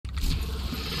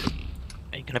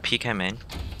Gonna peek him in.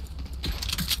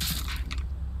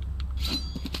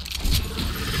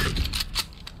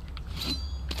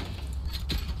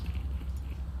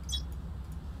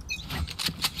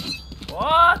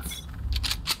 What?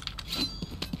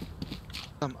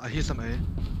 I hear some A.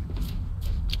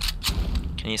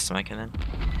 Can you smoke it then?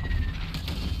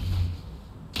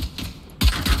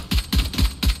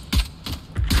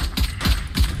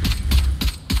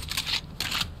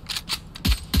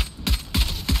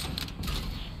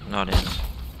 Not in.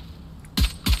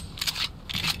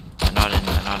 They're not in,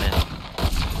 they're not in. I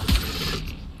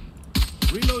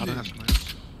Reloading. don't have smoke.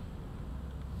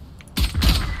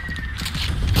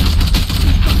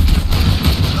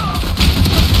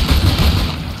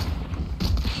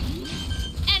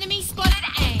 Enemy spotted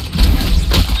A.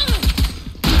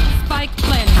 Spike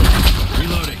planted.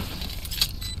 Reloading.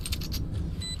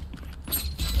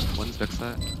 One's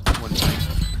backside. One's main.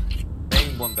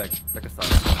 Main one back aside.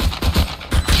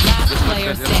 Last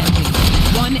player standing.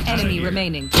 One enemy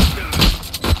remaining.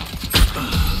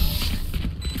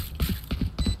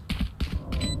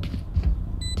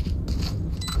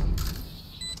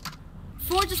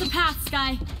 Forge us a path,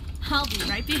 Sky. I'll be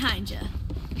right behind you.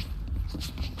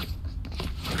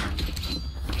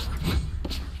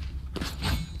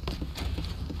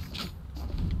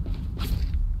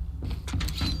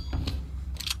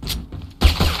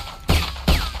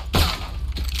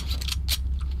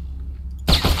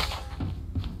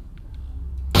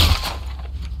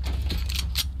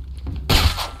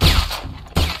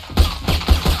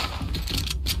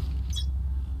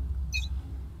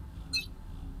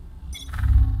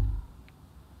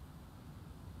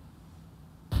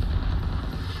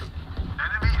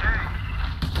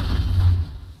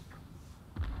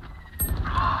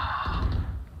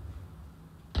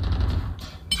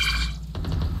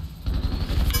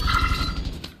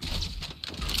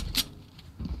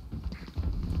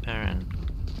 Baron.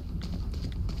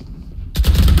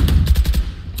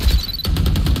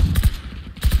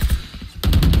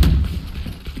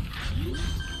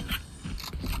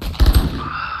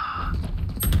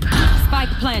 Spike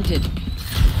planted.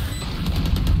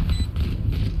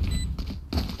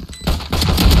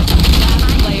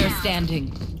 Last player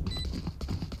standing.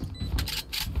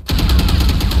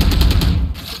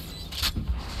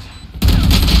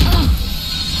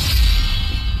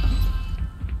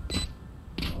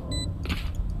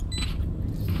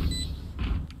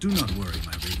 Do not worry,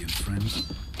 my radiant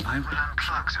friends. I will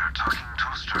unplug their talking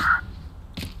toaster.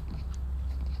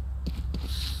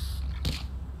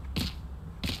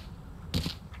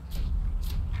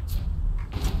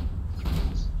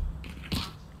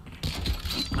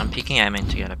 I'm peeking aim in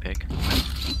to get a pick.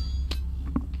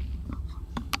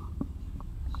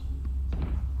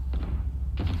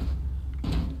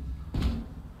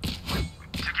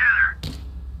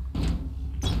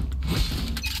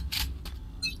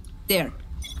 There.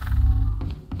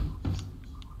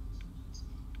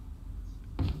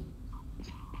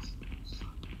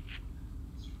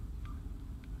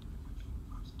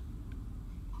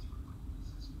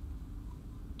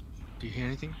 Do you hear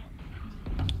anything?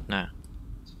 No.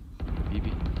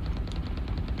 BB.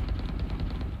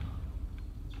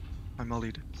 I'm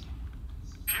mollied.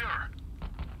 Here.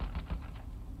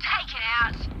 Take it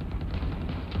out.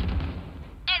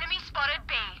 Enemy spotted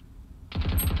B.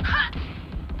 Ha!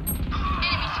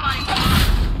 Enemy spotted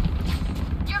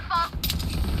B. Your fault.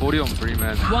 40 on 3,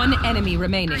 man. One enemy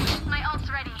remaining. My ult's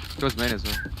ready. Goes main as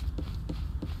well.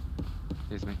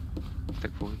 Here's main.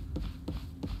 Take 40.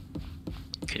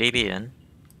 Could he be in?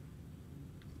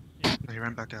 No, he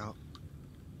ran back out.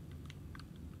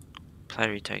 Play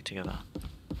retake together.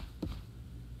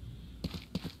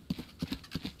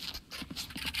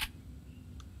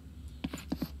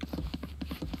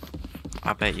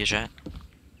 I bet you, Jet.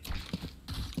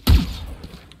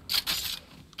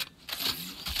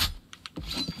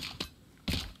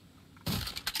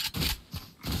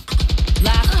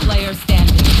 Last player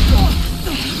standing.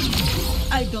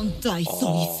 I don't die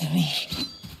so easily.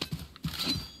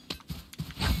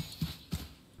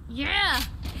 Yeah.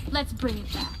 Let's bring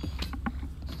it back.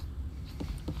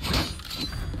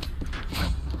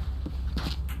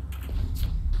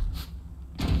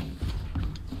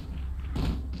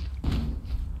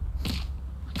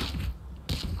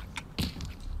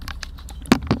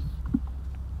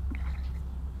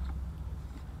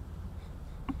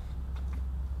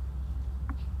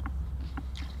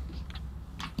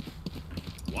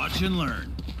 Watch and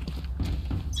learn.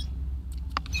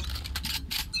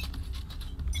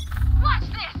 Watch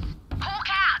this. Hulk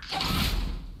out.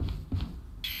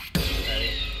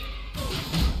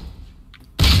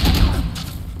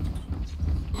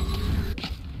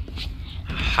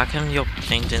 How come your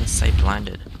thing didn't say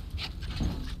blinded?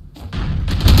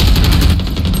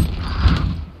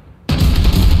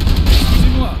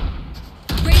 Excusez-moi.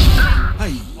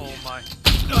 Aïe. Oh my.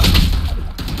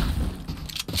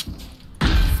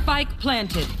 Spike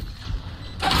planted.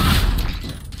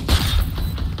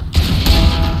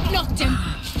 Knocked him.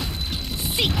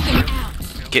 Seek them out.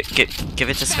 Give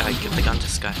it to Sky. Give the gun to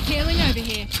Sky. Healing over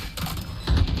here.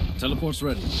 Teleport's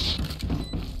ready.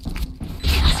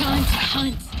 Time to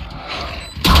hunt.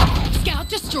 Scout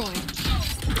destroyed.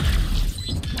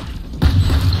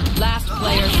 Last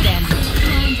player standing.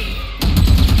 Blinding.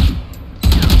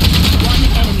 One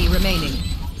enemy remaining.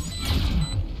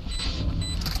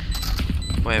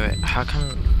 Wait. How come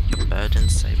your bird didn't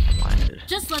say blinded?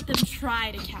 Just let them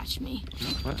try to catch me.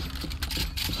 What?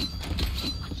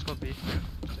 Let's go B.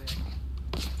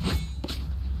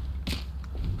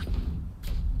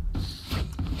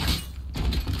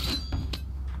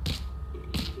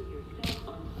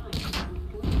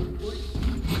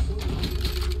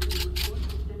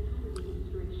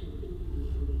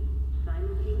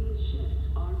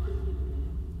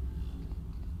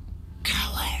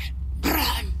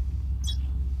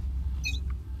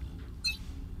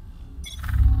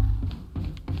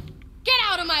 Get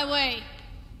out of my way.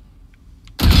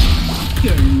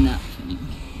 You're nothing.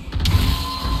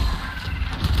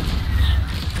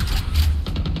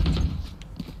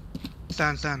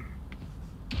 Stand.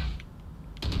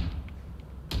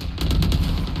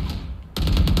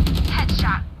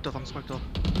 Headshot. Dove, I'm smoked off.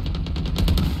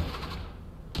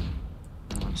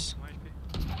 Nice.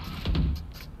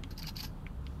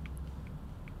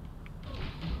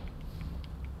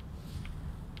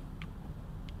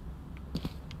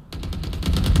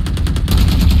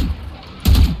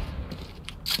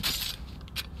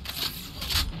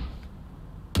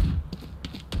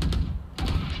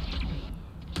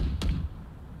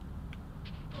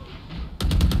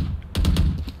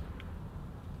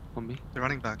 On me. They're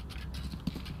running back.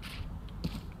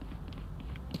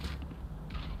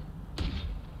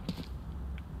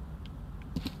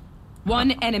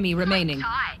 One enemy remaining.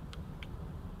 Tight.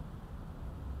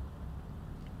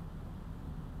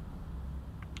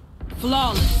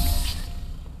 Flawless.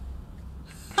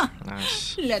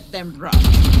 Nice. Let them run.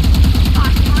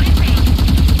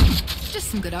 Just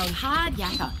some good old hard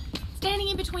yakka. Standing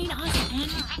in between us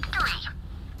and Victory.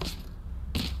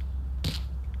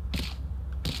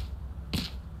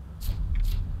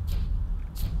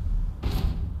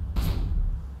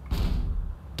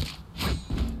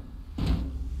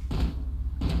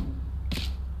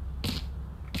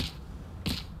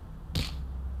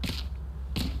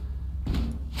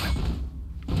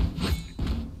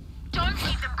 Don't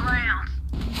leave them ground.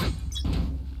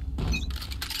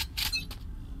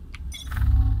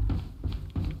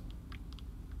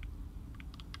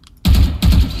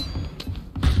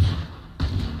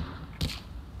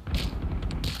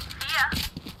 Yeah.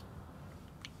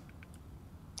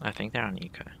 I think they're on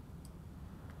eco.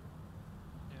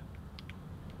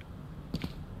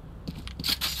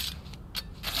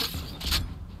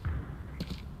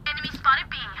 Enemy spotted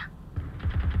B.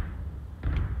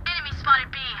 Enemy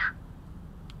spotted B.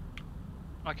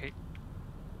 Okay.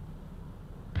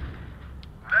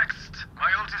 Next,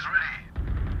 my ult is ready.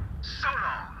 So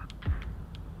long.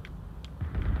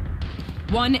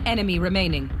 One enemy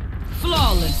remaining.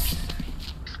 Flawless.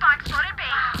 Spike spotted B.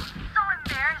 So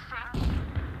embarrassing.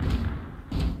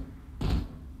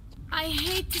 I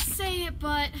hate to say it,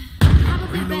 but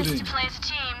probably best Reloading. to Play as a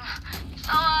team.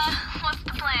 So, what's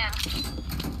the plan?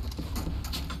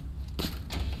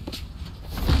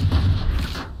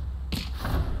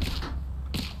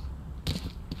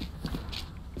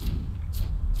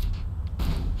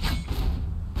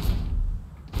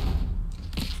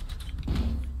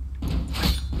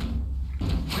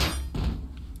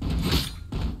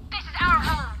 This is our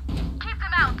home. Keep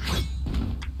them out.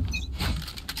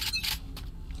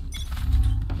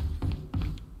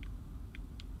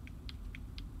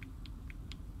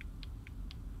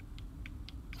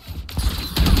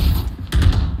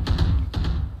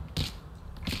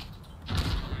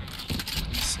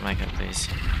 Smoke it, please.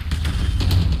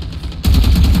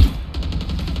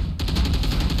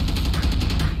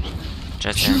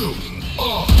 Jet's in.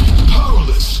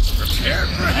 Powerless. Prepare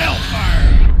for hellfire.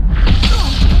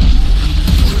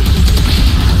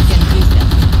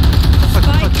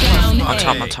 Spike down On A.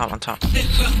 top.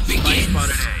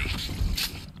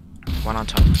 One on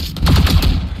top.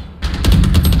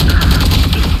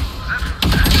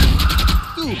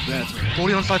 Do better.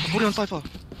 40 on Cypher.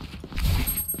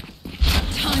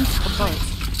 time to Upside.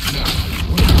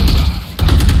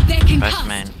 They can First come.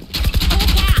 main.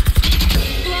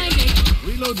 Blinding.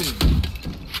 Reloading.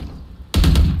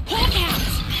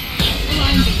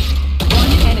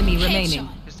 remaining.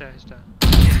 He's there, he's there.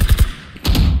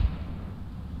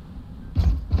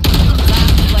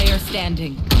 Last player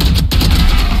standing.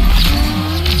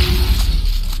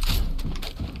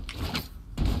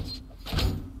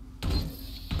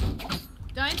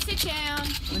 Don't sit down.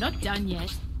 We're not done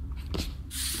yet.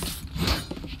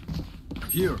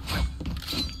 Here.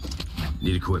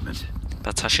 Need equipment.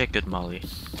 That's actually a good molly.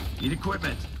 Need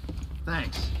equipment.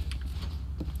 Thanks.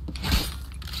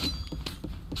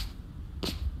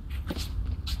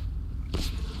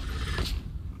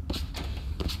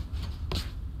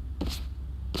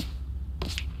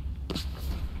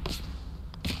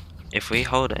 If we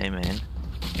hold A main,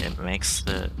 it makes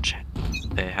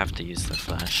they have to use the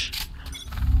flash.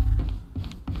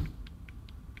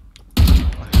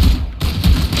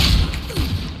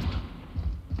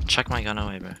 Check my gun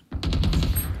away, bro.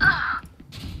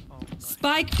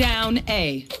 Spike down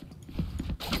A.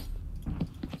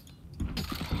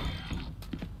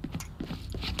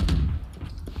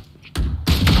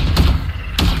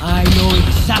 I know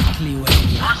exactly where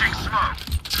you are.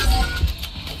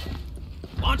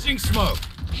 Launching smoke.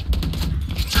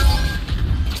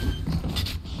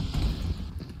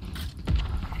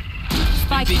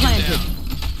 Spike planted.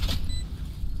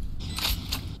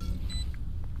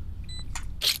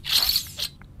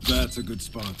 That's a good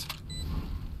spot.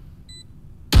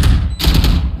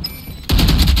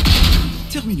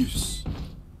 Terminus.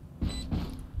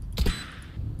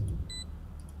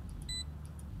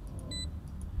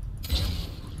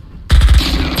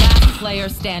 Last player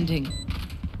standing.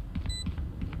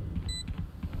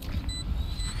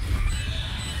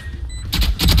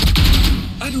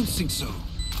 I don't think so.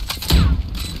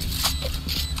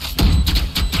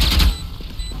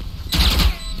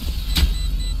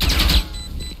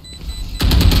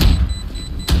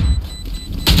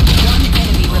 One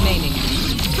enemy remaining.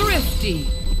 Thrifty.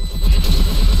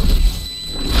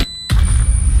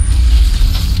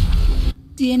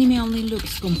 The enemy only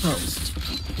looks composed.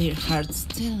 Their hearts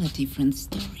tell a different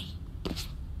story.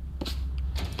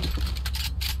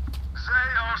 They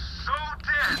are so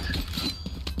dead.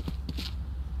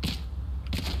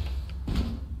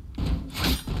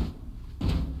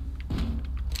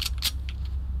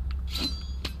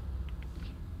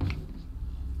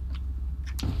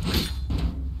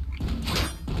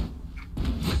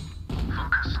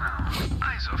 Focus now.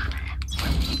 Eyes off me.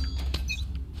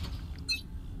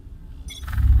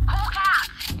 Hawk out!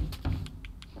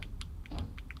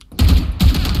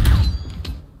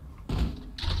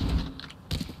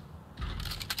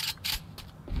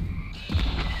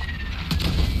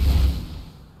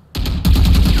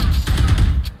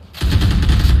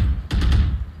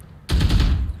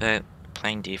 They're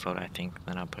playing default, I think.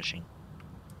 They're not pushing.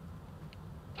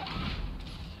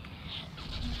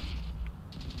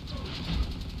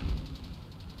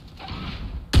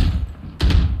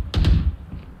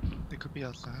 They could be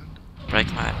outside.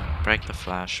 Break the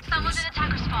flash, Someone's please. in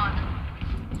attacker spawn.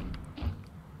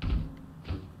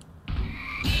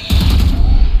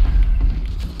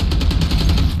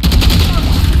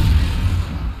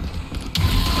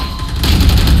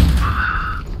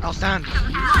 I'll stand.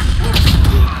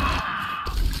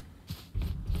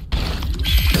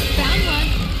 Found one.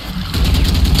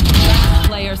 Last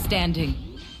player standing.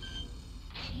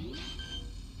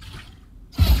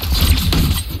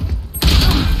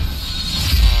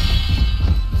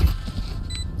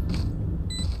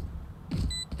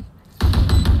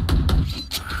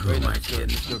 Wait, Who am I let's go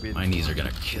kidding? B. My knees are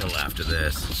gonna kill after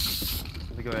this.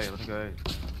 Let me go A, let me go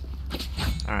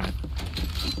A. Alright.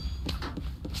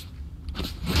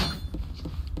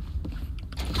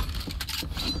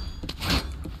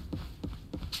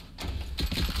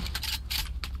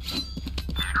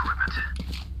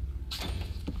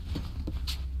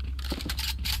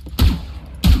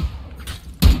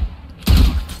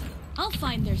 I'll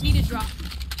find theirs. Need a drop.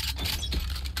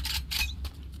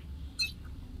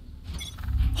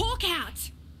 Hawk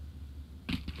out!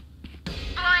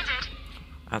 Blinded.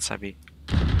 Outside B.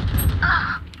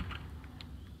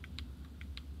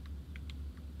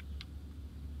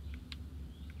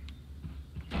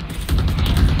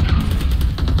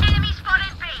 Enemy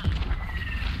spotted B.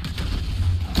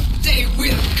 They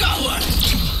will cover!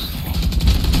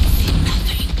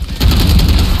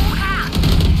 Hawk out.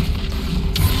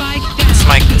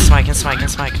 Spike down.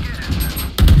 Smike.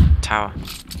 Tower.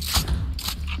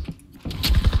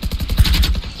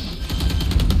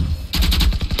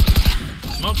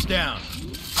 Smoke's down.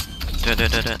 Do.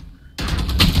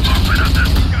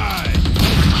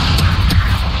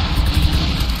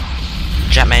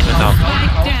 Jet main with ult.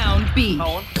 Spike down B. How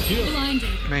on? Blinded.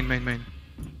 Main.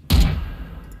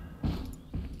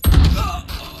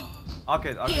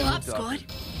 Arcade, Heal up, into squad. arcade.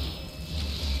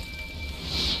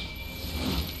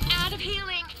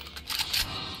 healing.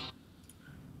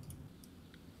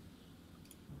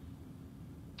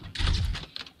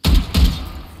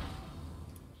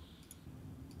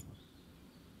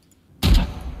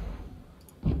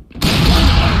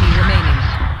 Enemy remaining.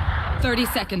 30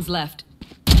 seconds left.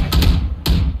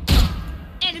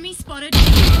 Enemy spotted.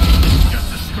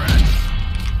 Just a scratch.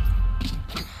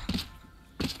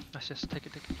 Let's just take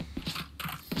it.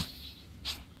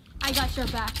 I got your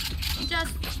back.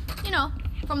 Just, you know,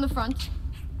 from the front.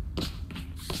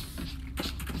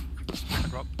 I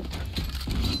drop.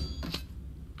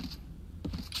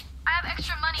 I have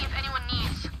extra money if anyone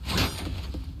needs.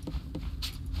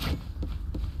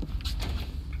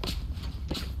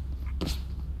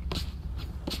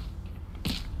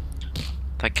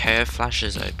 That KO flash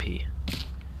is OP.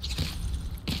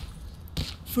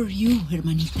 For you,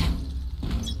 hermanita.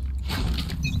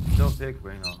 Don't pick,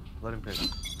 Reyna. Let him pick.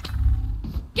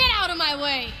 Get out of my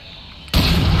way.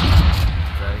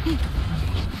 Okay.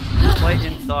 Play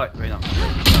inside, Reyna.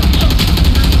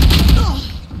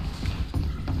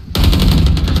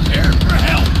 Prepare for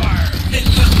hellfire.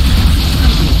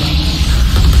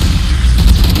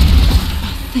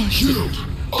 You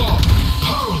are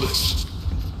powerless.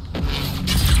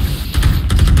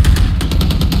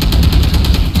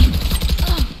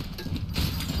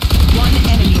 One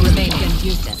enemy remaining.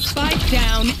 Spike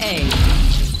down A.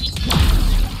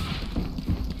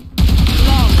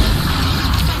 Long.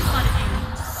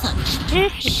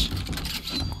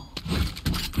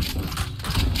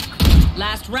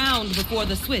 Last round before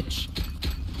the switch.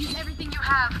 Use everything you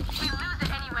have. We lose it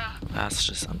anyway. That's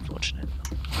just unfortunate.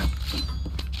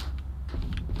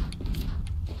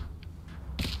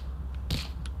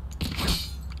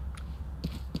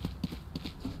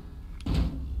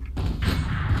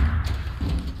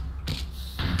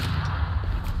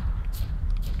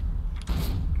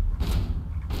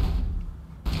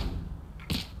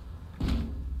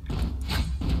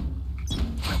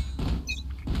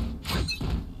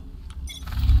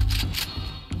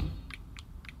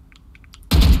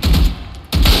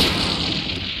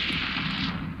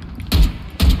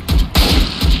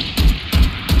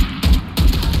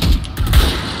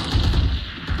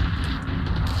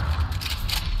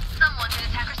 Someone did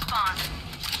attacker spawn.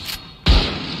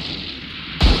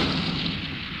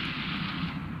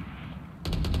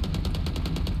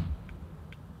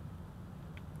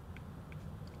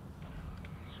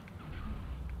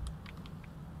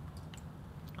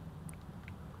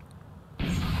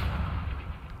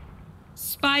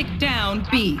 Spike down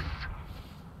B.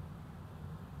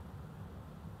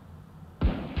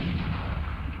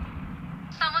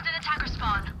 Someone did attacker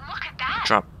spawn. Look at that.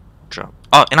 Drop.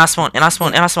 Oh, in our spawn.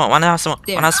 One in our spawn.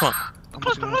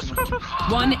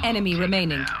 One enemy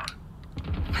remaining.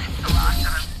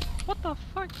 What the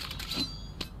fuck?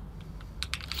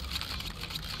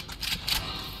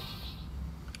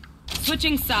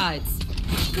 Switching sides.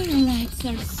 Your lives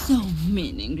are so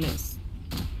meaningless.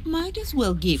 Might as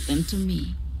well give them to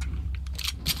me.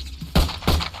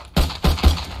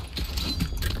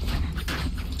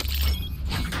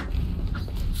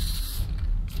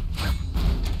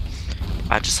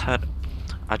 I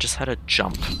just had a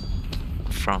jump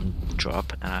from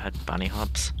drop, and I had bunny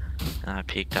hops, and I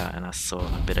peeked out and I saw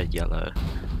a bit of yellow.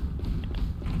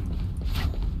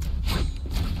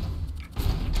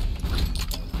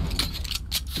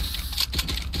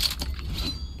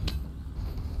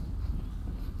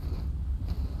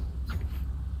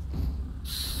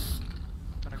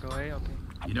 Gonna go A, okay.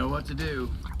 You know what to do.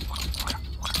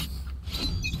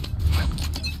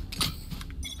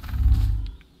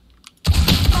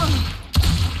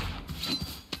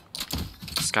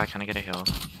 Sky, can I get a heal?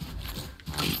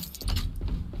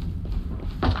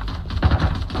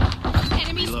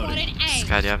 Enemy spotted A.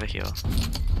 Sky, do you have a heal?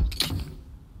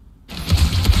 Do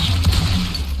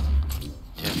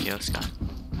you have a heal, Sky?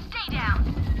 Stay down.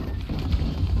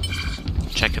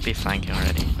 Check could be flanking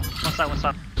already. One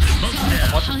side.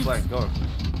 Watch him flank, go.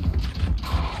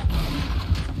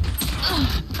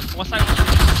 One side.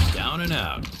 Down and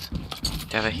out. Do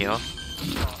you have a heal? One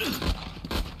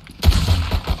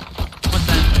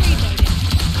side.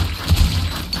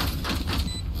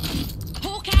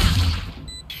 Hawk out.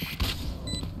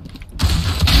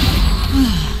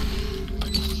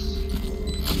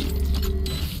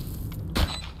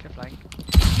 Okay, flank.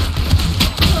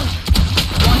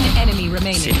 One enemy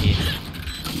remaining. City.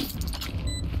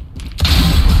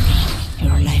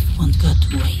 Your life won't go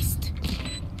to waste.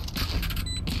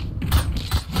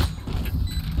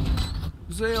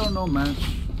 They are no match,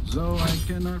 though I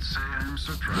cannot say I'm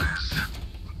surprised.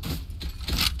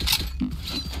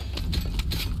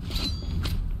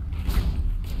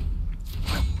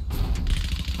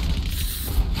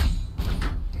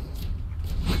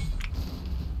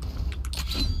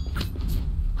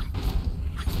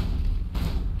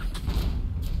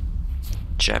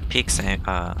 Jet peeks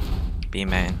B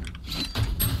main.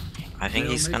 I think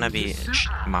he's gonna be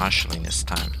marshalling this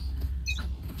time.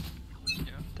 Yeah,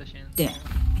 dash in. There.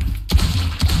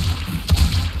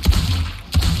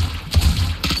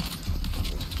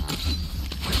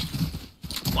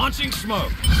 Launching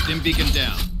smoke. Stim beacon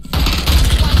down.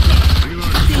 Still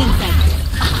inside.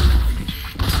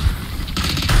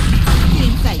 Still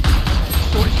inside.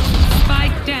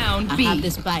 Spike down I B. have the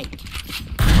spike.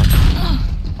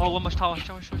 Oh, one more tower.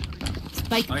 Show.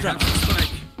 Spike I drop. have the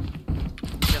spike.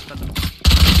 Yes, better.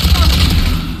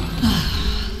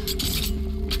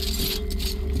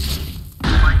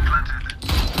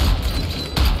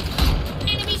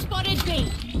 Enemy spotted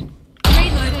B.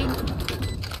 Reloading.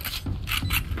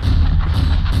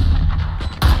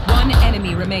 One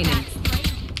enemy remaining.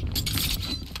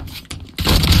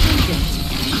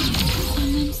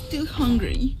 And I'm still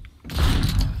hungry.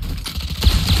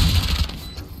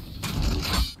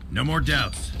 No more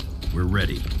doubts. We're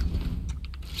ready.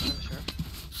 Sure.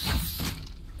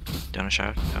 Do you want a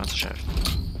sheriff? I want a sheriff.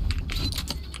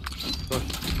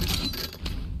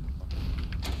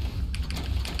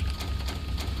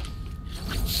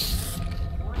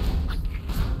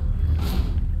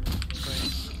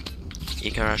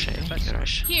 Eco rush, eco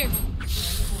rush. Here.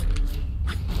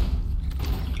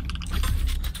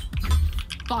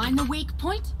 Find the weak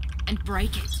point and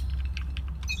break it.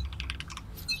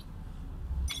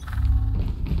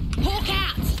 Hawk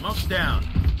out. Smoke's down.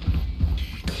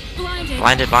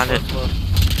 Blinded. Blinded.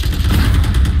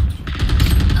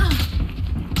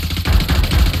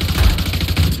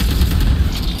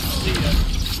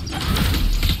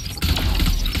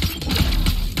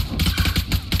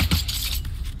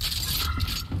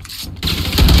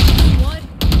 What?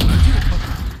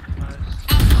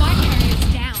 Our spike carrier's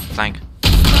down. Flank.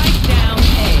 Spike down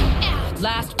A.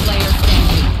 Last player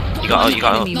standing. You got ult, you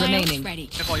got Enemy ult. My ult's remaining. ready.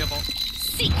 Your ball.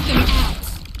 Seek them out.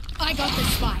 I got the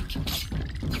spike.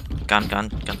 Gun.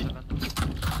 Found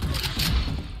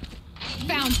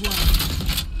one.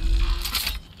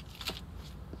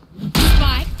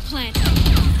 Spike planted.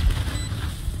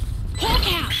 Hawk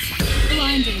out.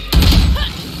 Blinded.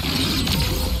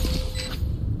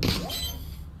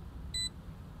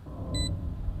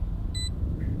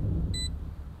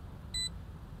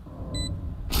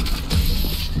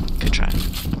 Good try.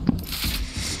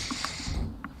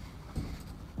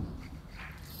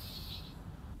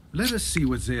 Let us see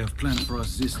what they have planned for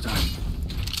us this time.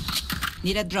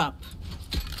 Need a drop.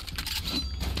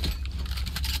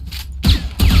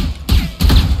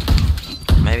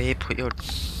 Maybe put your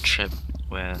chip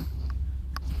where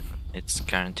it's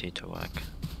guaranteed to work.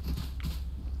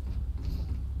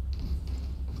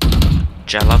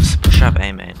 Jet loves to push up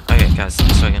A main. Okay guys,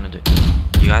 that's what we're gonna do.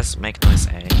 You guys make noise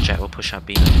A, Jet will push up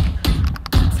B main.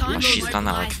 Time to She's done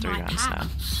that like localize 3 my rounds path. now.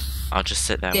 I'll just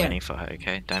sit there There. waiting for her,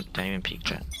 okay? Don't even peek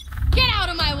Jet. Get out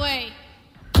of my way.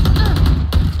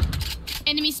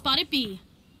 Enemy spotted B.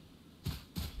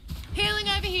 Healing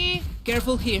over here.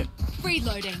 Careful here.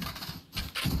 Reloading.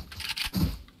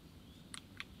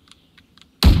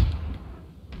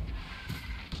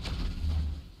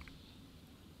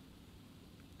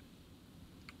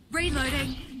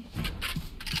 Reloading.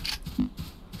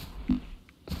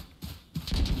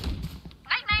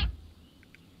 Night.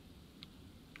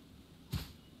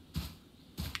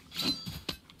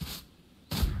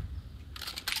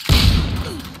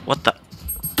 What the?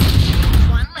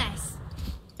 One less.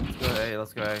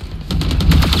 Let's go A.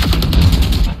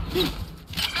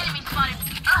 Enemy spotted.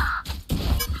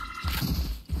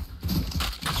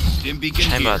 Stim beacon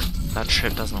Chamber, here. that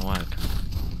trip doesn't work.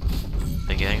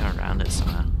 They're getting around it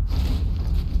somehow.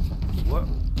 What?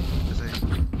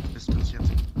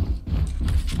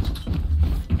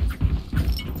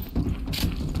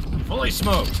 Fully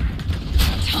smoked.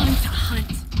 Time to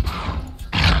hunt.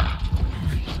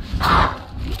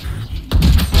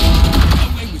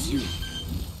 Away with you.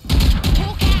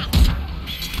 Hawk out.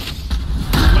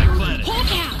 Spike planted.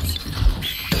 Hawk out.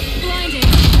 Blinded.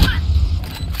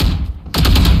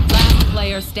 Last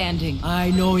player standing.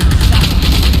 I know it.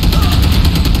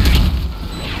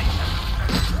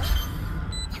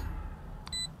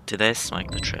 Did they smoke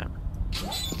the trip?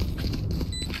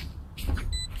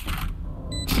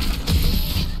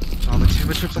 Oh, the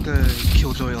chamber trip's like a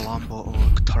killjoy alarm bot or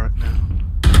a turret now.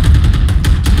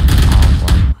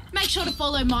 Make sure to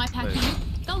follow my path.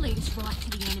 They'll lead us right to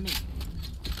the enemy.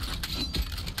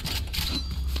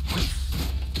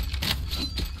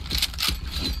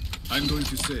 I'm going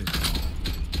to say.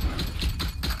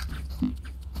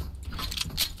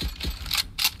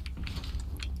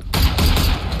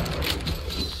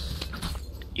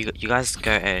 You guys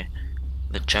go A.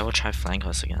 The Jet will try flank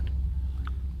us again.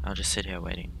 I'll just sit here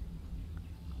waiting.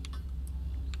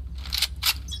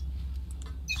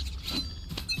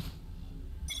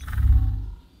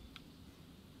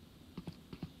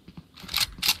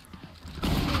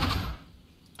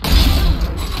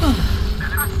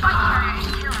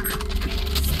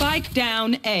 Spike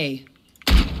down A.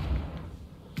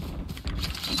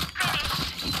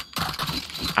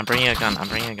 I'm bringing a gun. I'm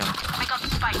bringing a gun. I got the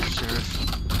spike.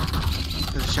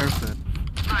 Sheriff. There's a sheriff there.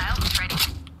 Miles, ready.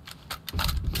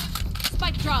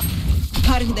 Spike drop.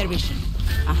 Cutting their vision.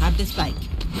 I have the spike.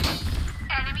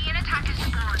 Enemy and attacker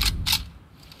spawn.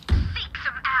 Seek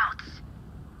some outs.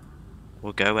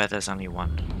 We'll go where there's only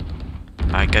one.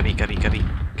 Alright, go B, go B, go B,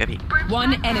 go B.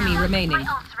 One enemy remaining.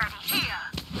 My ult's ready. Here.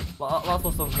 Last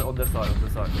one's on this side, on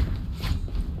this side.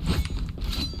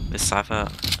 This Cypher.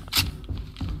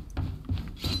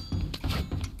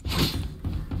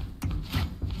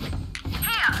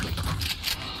 Here.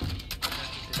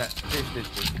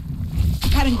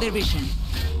 This. Cutting their vision.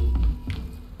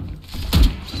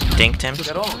 Dinked him.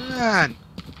 Get on. Man!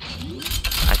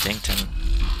 I dinked him.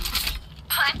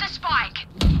 Plant the spike.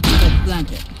 Get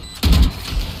planted.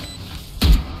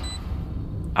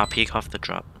 I'll peek off the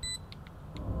drop.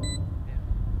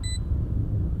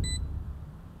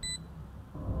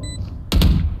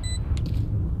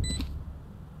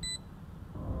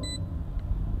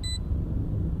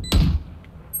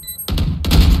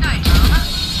 No drama.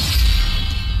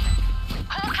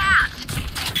 Hawk out.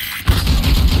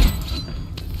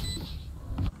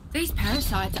 These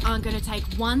parasites aren't going to take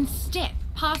one step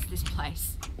past this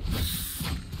place.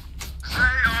 They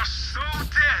are so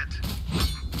dead.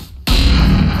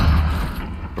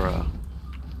 Bro.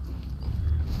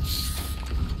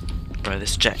 Bro,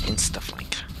 this jet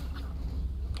insta-flank.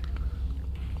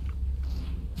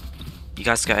 You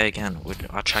guys go again.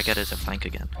 I'll try get it to flank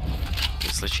again.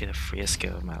 It's literally the freest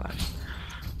skill of my life.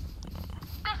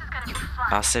 This is gonna be fun.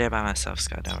 I'll sit here by myself,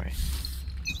 Sky, don't worry.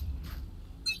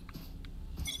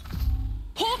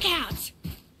 Hawk out!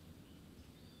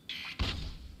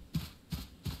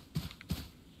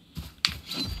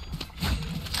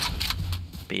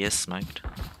 B is smoked.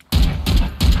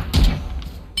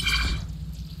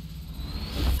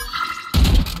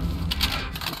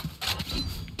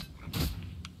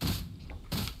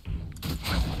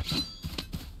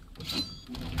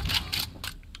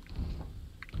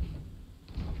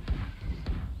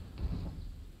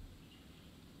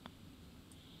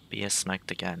 B is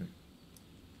smoked again.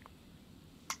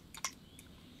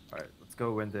 Alright, let's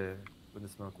go when the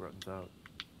smoke runs out.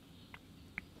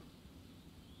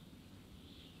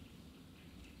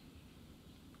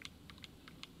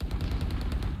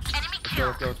 Enemy Let's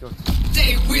kill. go.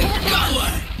 They will go!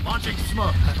 Launching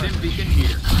smoke. Dim beacon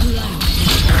here.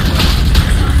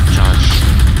 Charge.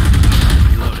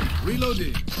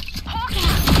 Reloading. Hawk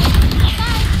out.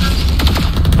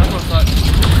 That's one side.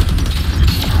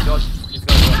 Josh, he's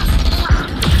got one.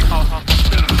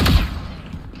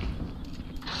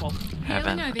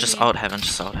 Heaven. over Just here. ult heaven,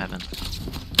 just ult heaven.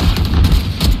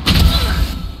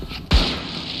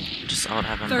 Just ult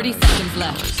heaven. 30 bro. seconds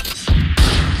left. What is this?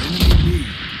 Enemy B.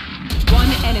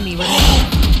 One enemy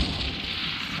remaining.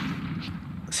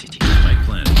 CT. Spike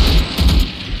planted.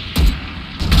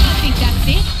 I think that's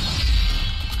it.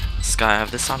 Sky, I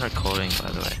have this on recording,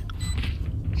 by the way.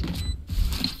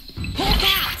 Hawk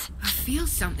out! I feel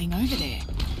something over there.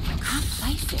 I can't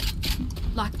place it.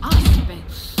 Like us, but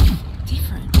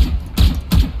different.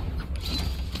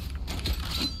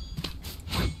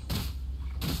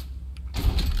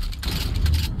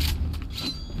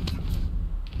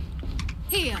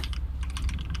 Here.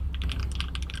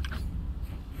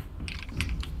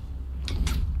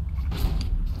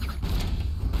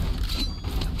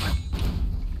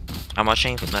 I'm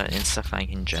watching the insta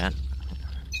flanking jet.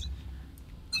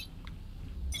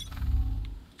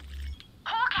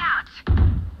 Hawk out.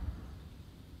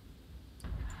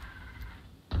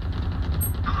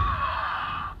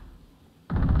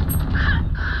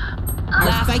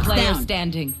 Last spike's player down.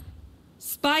 standing.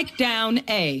 Spike down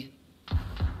A.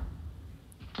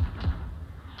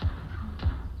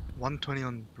 120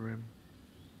 on brim.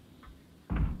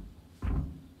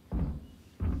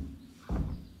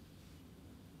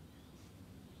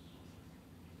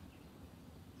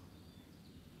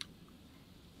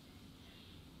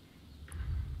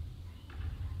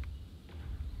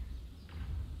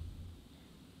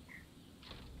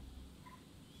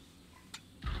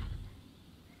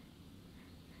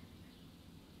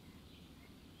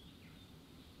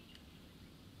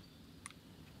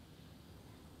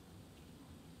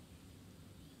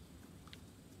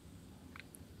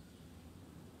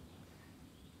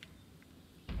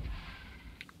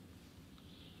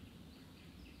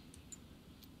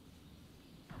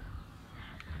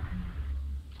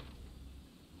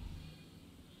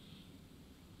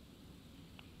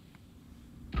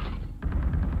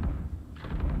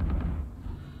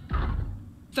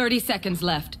 30 seconds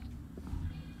left.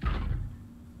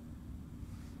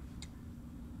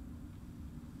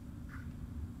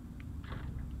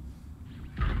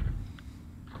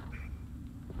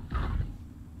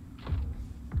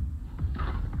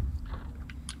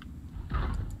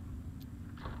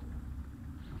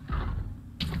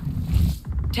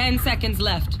 Ten seconds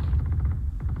left.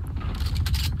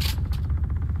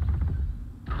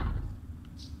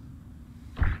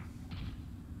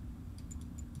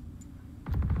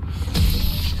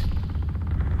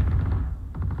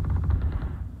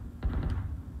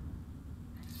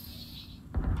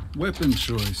 Weapon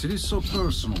choice, it is so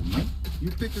personal, no? You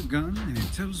pick a gun and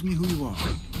it tells me who you are.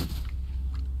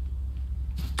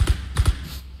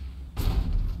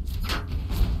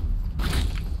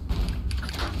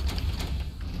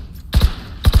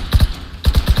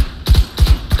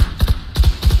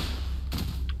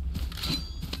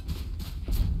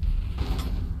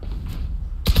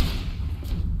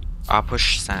 I'll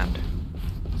push sand.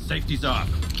 Safety's off.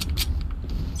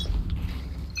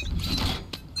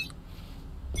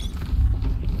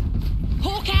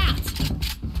 Hawk out!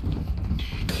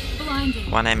 Blinding.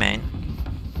 One A main.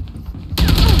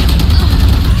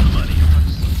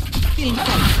 Feeling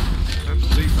safe.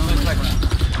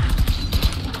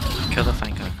 Kill the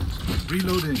flanker.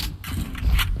 Reloading.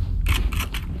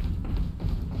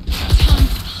 Time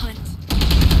to hunt.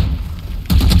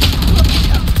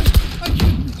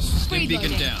 Stim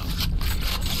beacon Reloading. down.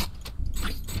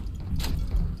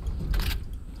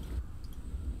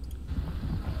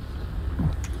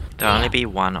 There'll only be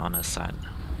one on his side.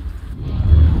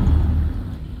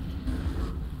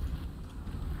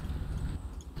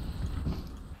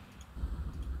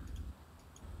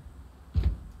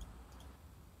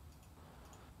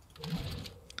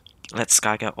 Let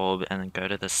Sky get orb and then go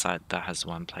to the side that has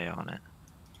one player on it.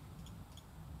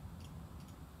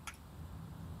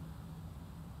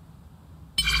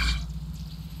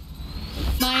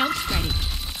 My ult's ready.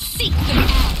 Seek them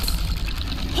out.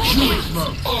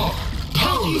 Hawk out!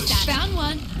 Can't use that. Found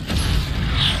one.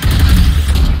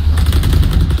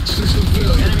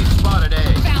 Enemy spotted A.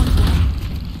 Found one.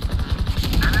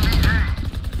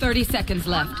 30 seconds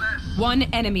left. One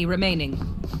enemy remaining.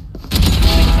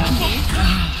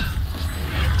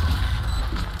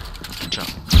 Good job.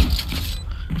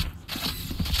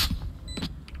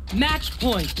 Match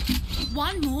point.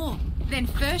 One more. Then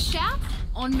first shout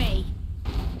on me.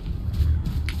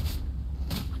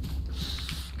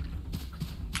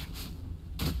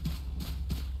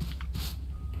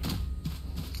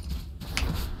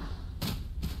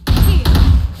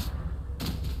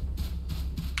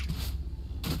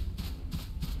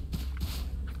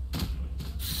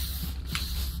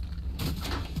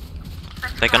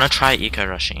 They're gonna try eco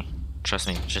rushing. Trust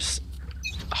me, just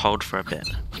hold for a bit.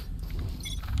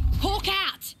 Hawk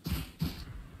out!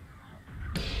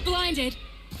 Blinded.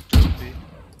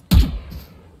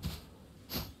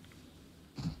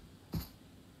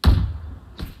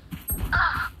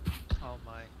 Oh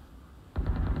my.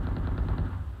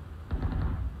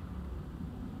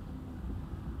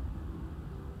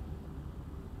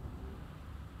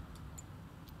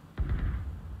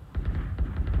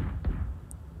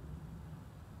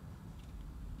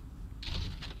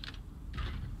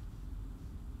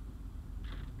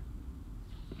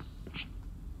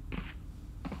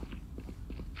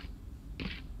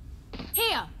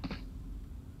 Here.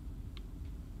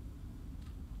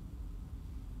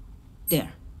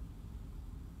 There.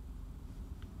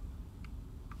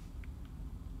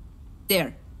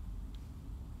 There.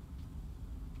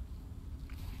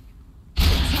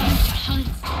 Time to hunt.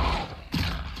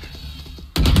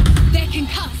 They're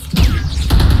concussed.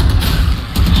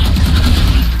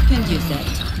 Can use that.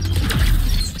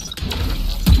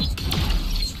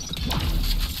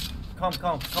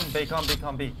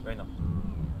 Come B, Reyna.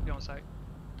 Be on site.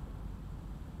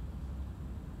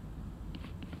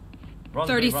 Run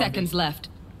 30 B, run seconds B. left.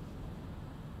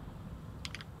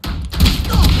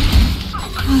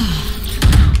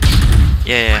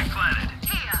 Yeah.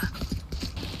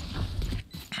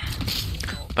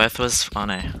 Both was on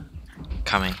A.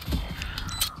 Coming.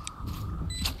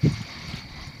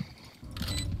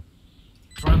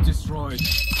 Trap destroyed.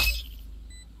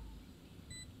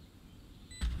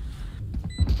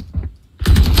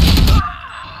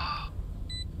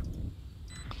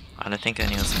 I don't think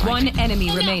any was One flanking.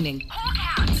 enemy remaining.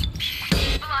 Hawk out!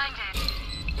 Blinded.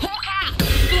 Hawk out!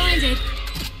 Blinded.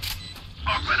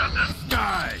 Open up the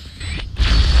sky.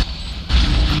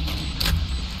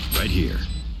 Right here.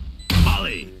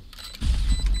 Molly.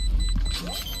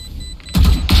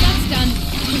 That's done.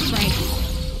 Quick break.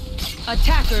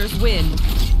 Attackers win.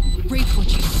 Reap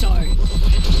what you sow.